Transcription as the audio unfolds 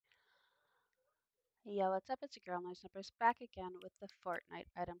Yo, what's up? It's your girl, Nice Numbers, back again with the Fortnite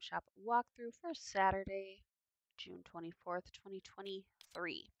item shop walkthrough for Saturday, June 24th,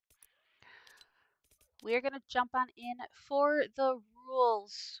 2023. We are going to jump on in for the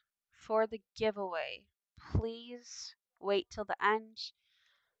rules for the giveaway. Please wait till the end.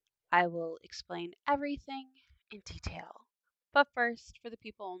 I will explain everything in detail. But first, for the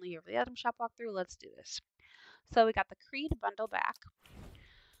people only here for the item shop walkthrough, let's do this. So we got the Creed bundle back.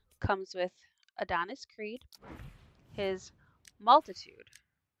 Comes with Adonis Creed, his multitude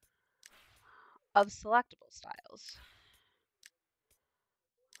of selectable styles.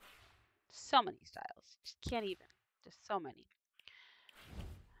 So many styles. Just can't even. Just so many.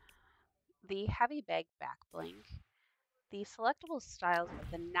 The heavy bag back bling. The selectable styles of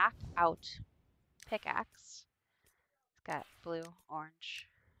the knocked out pickaxe. It's got blue, orange,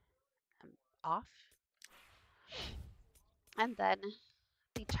 and off. And then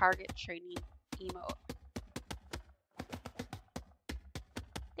the target training emote.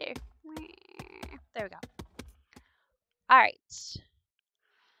 There. There we go. Alright.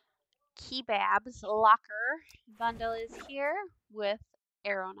 Kebab's Locker bundle is here with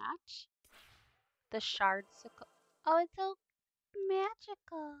Aeronaut. The Shard Sickle. Oh, it's so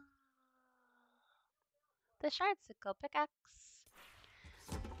magical. The Shard Sickle pickaxe.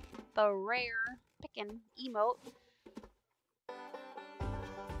 The rare pickin' emote.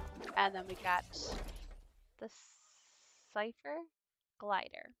 And then we got the Cipher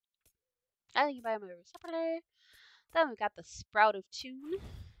Glider. I think you buy them separately. Then we got the Sprout of Tune.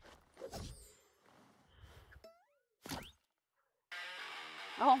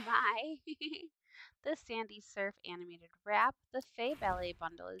 Oh my! The Sandy Surf animated wrap. The Fae Ballet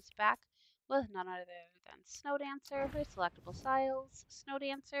bundle is back with none other than Snow Dancer, her selectable styles, Snow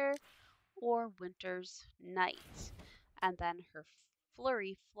Dancer, or Winter's Night. And then her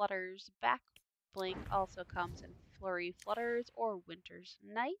Flurry Flutters back bling also comes in Flurry Flutters or Winter's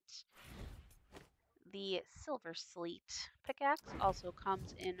Night. The Silver Sleet pickaxe also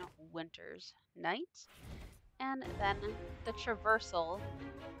comes in Winter's Night. And then the Traversal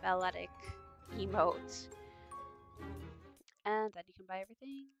Balletic emote. And then you can buy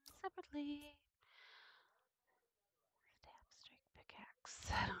everything separately. Stab Strike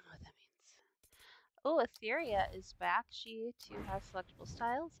pickaxe. I don't know what that means. Oh, Etheria is back. She too has selectable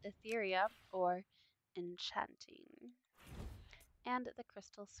styles. Etheria or Enchanting. And the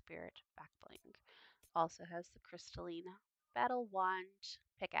Crystal Spirit backbling. Also has the Crystalline Battle Wand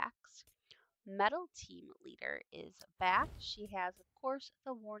pickaxe. Metal Team Leader is back. She has, of course,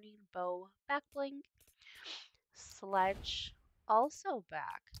 the Warning Bow backbling. Sledge also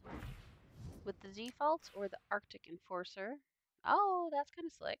back with the defaults or the Arctic Enforcer. Oh, that's kind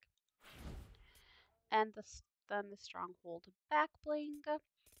of slick. And then the Stronghold backbling.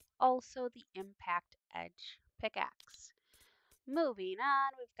 Also the Impact Edge pickaxe. Moving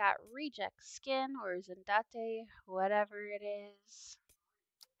on, we've got Reject Skin or Zendate, whatever it is.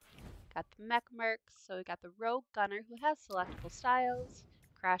 Got the Mech Mercs, so we got the Rogue Gunner who has selectable styles,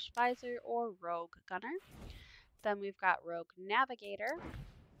 Crash Visor or Rogue Gunner. Then we've got Rogue Navigator,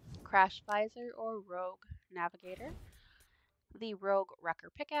 Crash Visor or Rogue Navigator, the Rogue Wrecker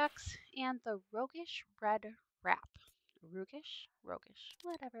Pickaxe, and the Roguish Red Wrap. Roguish,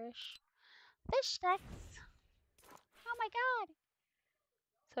 whatever-ish. Fish sticks! Oh my god!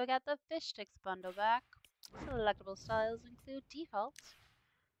 So we got the Fish Sticks bundle back. Selectable styles include default,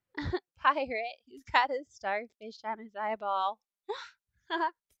 Pirate, who's got his starfish on his eyeball,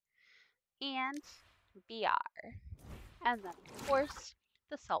 and BR. And then, of course,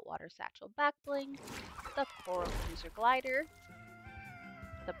 the Saltwater Satchel Backbling, the Coral Cruiser Glider,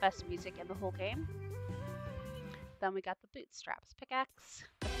 the best music in the whole game. Then we got the Bootstraps Pickaxe,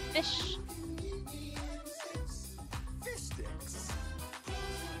 the Fish Sticks.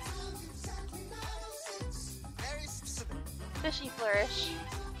 Very specific. Fishy Flourish,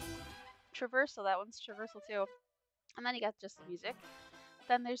 Traversal, that one's Traversal too. And then you got just the music.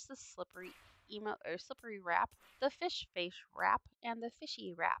 Then there's the Slippery Slippery Wrap, the Fish Face Wrap, and the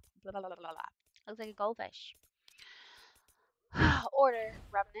Fishy Wrap. Blah, blah, blah, blah, blah. Looks like a goldfish. Order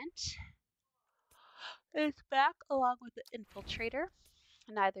Remnant is back along with the Infiltrator.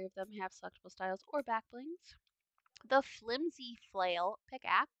 Neither of them have selectable styles or backblings. The Flimsy Flail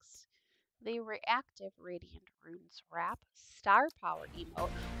Pickaxe, the Reactive Radiant Runes Wrap, Star Power emote.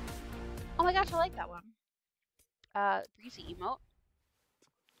 Oh my gosh, I like that one. Breezy emote.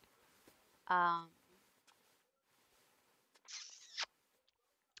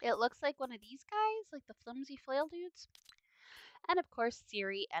 It looks like one of these guys, like the Flimsy Flail dudes. And of course,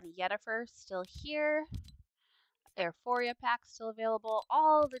 Siri and Yennefer still here. Airforia pack still available.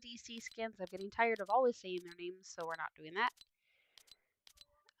 All the DC skins. I'm getting tired of always saying their names, so we're not doing that.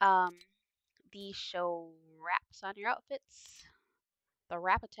 Um, the show wraps on your outfits. The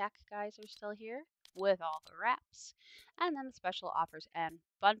wrap attack guys are still here with all the wraps, and then the special offers and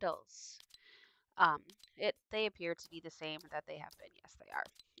bundles. Um, they appear to be the same that they have been. Yes, they are.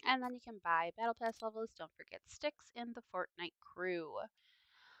 And then you can buy battle pass levels. Don't forget sticks in the Fortnite crew.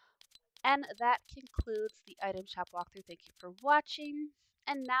 And that concludes the item shop walkthrough. Thank you for watching.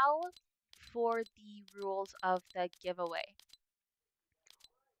 And now for the rules of the giveaway.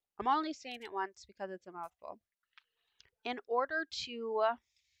 I'm only saying it once because it's a mouthful. In order to,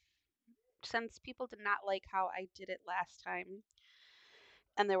 since people did not like how I did it last time,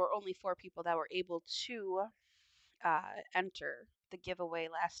 and there were only 4 people that were able to enter the giveaway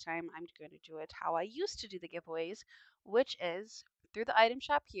last time, I'm going to do it how I used to do the giveaways, which is through the item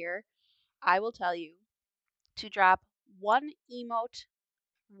shop here. I will tell you to drop one emote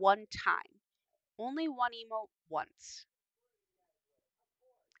one time. Only one emote once.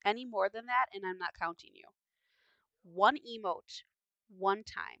 Any more than that, and I'm not counting you. One emote one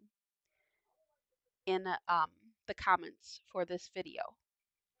time in the comments for this video.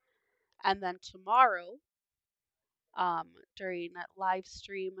 And then tomorrow, during that live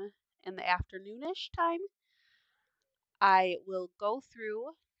stream in the afternoonish time, I will go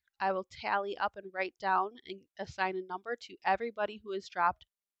through, I will tally up and write down and assign a number to everybody who has dropped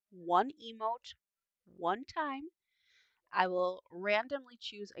one emote one time. I will randomly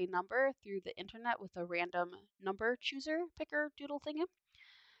choose a number through the internet with a random number chooser picker doodle thingy,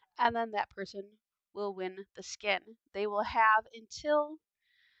 and then that person will win the skin. They will have until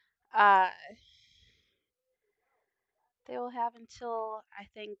uh, I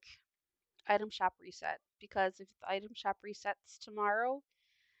think item shop reset, because if the item shop resets tomorrow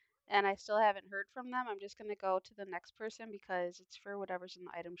and I still haven't heard from them, I'm just going to go to the next person because it's for whatever's in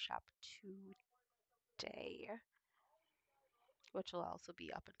the item shop today, which will also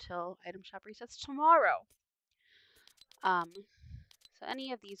be up until item shop resets tomorrow. So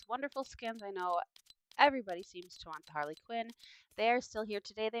any of these wonderful skins, I know everybody seems to want the Harley Quinn. They are still here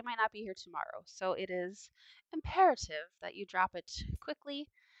today. They might not be here tomorrow. So it is imperative that you drop it quickly.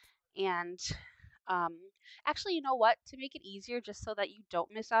 And um, actually, you know what? To make it easier, just so that you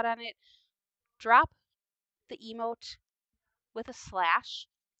don't miss out on it, drop the emote with a slash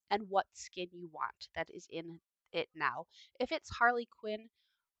and what skin you want that is in it now. If it's Harley Quinn,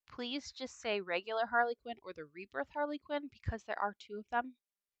 please just say regular Harley Quinn or the Rebirth Harley Quinn, because there are 2 of them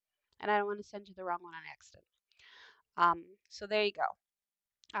and I don't want to send you the wrong one on accident. So there you go.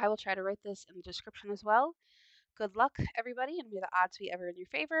 I will try to write this in the description as well. Good luck, everybody, and may the odds be ever in your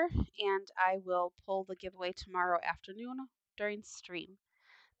favor. And I will pull the giveaway tomorrow afternoon during stream.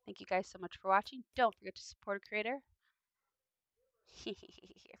 Thank you guys so much for watching. Don't forget to support a creator. I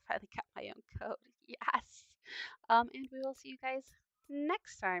finally got my own code. Yes. And we will see you guys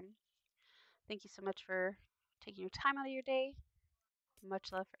next time. Thank you so much for taking your time out of your day.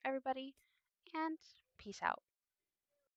 Much love for everybody, and peace out.